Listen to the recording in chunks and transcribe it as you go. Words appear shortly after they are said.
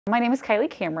My name is Kiley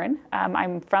Cameron.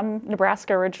 I'm from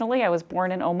Nebraska originally. I was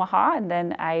born in Omaha, and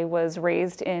then I was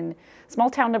raised in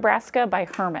small town Nebraska by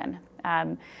Herman.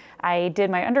 I did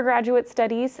my undergraduate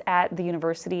studies at the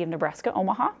University of Nebraska,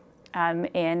 Omaha,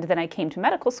 and then I came to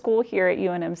medical school here at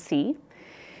UNMC.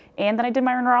 And then I did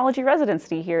my neurology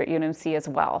residency here at UNMC as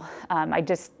well. I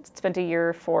just spent a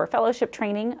year for fellowship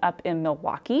training up in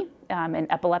Milwaukee in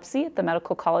epilepsy at the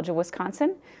Medical College of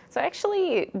Wisconsin. So I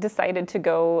actually decided to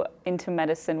go into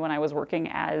medicine when I was working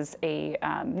as a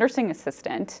nursing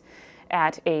assistant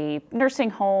at a nursing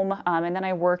home, and then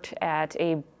I worked at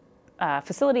a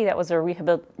facility that was a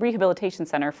rehabilitation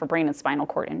center for brain and spinal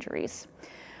cord injuries.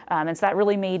 And so that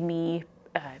really made me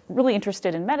really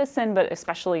interested in medicine, but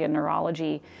especially in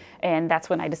neurology. And that's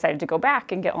when I decided to go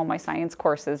back and get all my science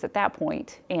courses at that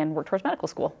point and work towards medical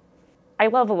school. I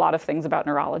love a lot of things about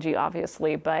neurology,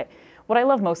 obviously, but what I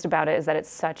love most about it is that it's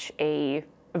such a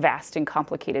vast and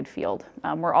complicated field.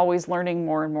 We're always learning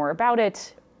more and more about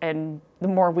it, and the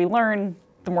more we learn,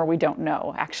 the more we don't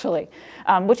know, actually,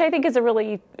 which I think is a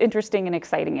really interesting and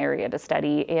exciting area to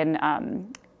study.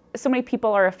 And so many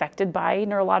people are affected by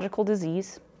neurological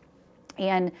disease.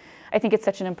 And I think it's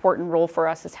such an important role for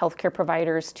us as healthcare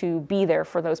providers to be there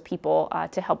for those people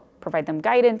to help provide them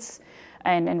guidance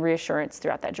and reassurance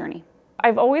throughout that journey.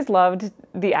 I've always loved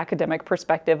the academic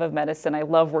perspective of medicine. I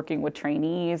love working with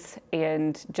trainees,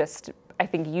 and I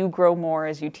think you grow more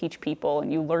as you teach people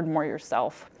and you learn more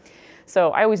yourself. So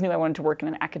I always knew I wanted to work in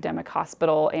an academic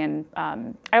hospital, and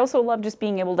I also love just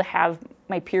being able to have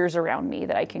my peers around me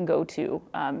that I can go to,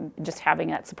 just having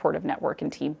that supportive network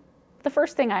and team. The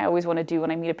first thing I always want to do when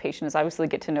I meet a patient is obviously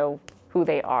get to know who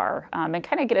they are and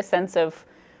kind of get a sense of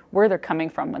where they're coming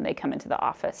from when they come into the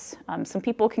office. Some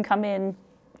people can come in,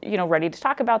 ready to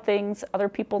talk about things. Other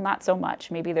people not so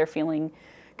much. Maybe they're feeling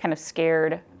kind of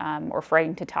scared or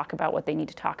frightened to talk about what they need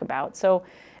to talk about. So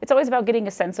it's always about getting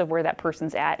a sense of where that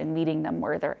person's at and meeting them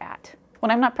where they're at. When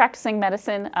I'm not practicing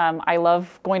medicine, I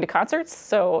love going to concerts,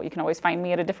 so you can always find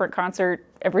me at a different concert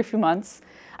every few months.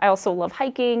 I also love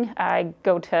hiking. I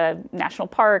go to national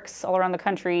parks all around the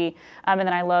country, and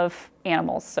then I love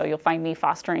animals, so you'll find me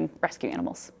fostering rescue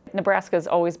animals. Nebraska has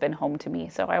always been home to me,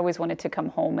 so I always wanted to come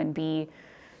home and be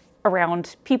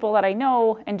around people that I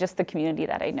know and just the community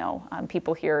that I know.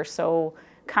 People here are so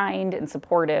kind and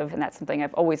supportive, and that's something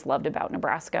I've always loved about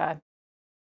Nebraska.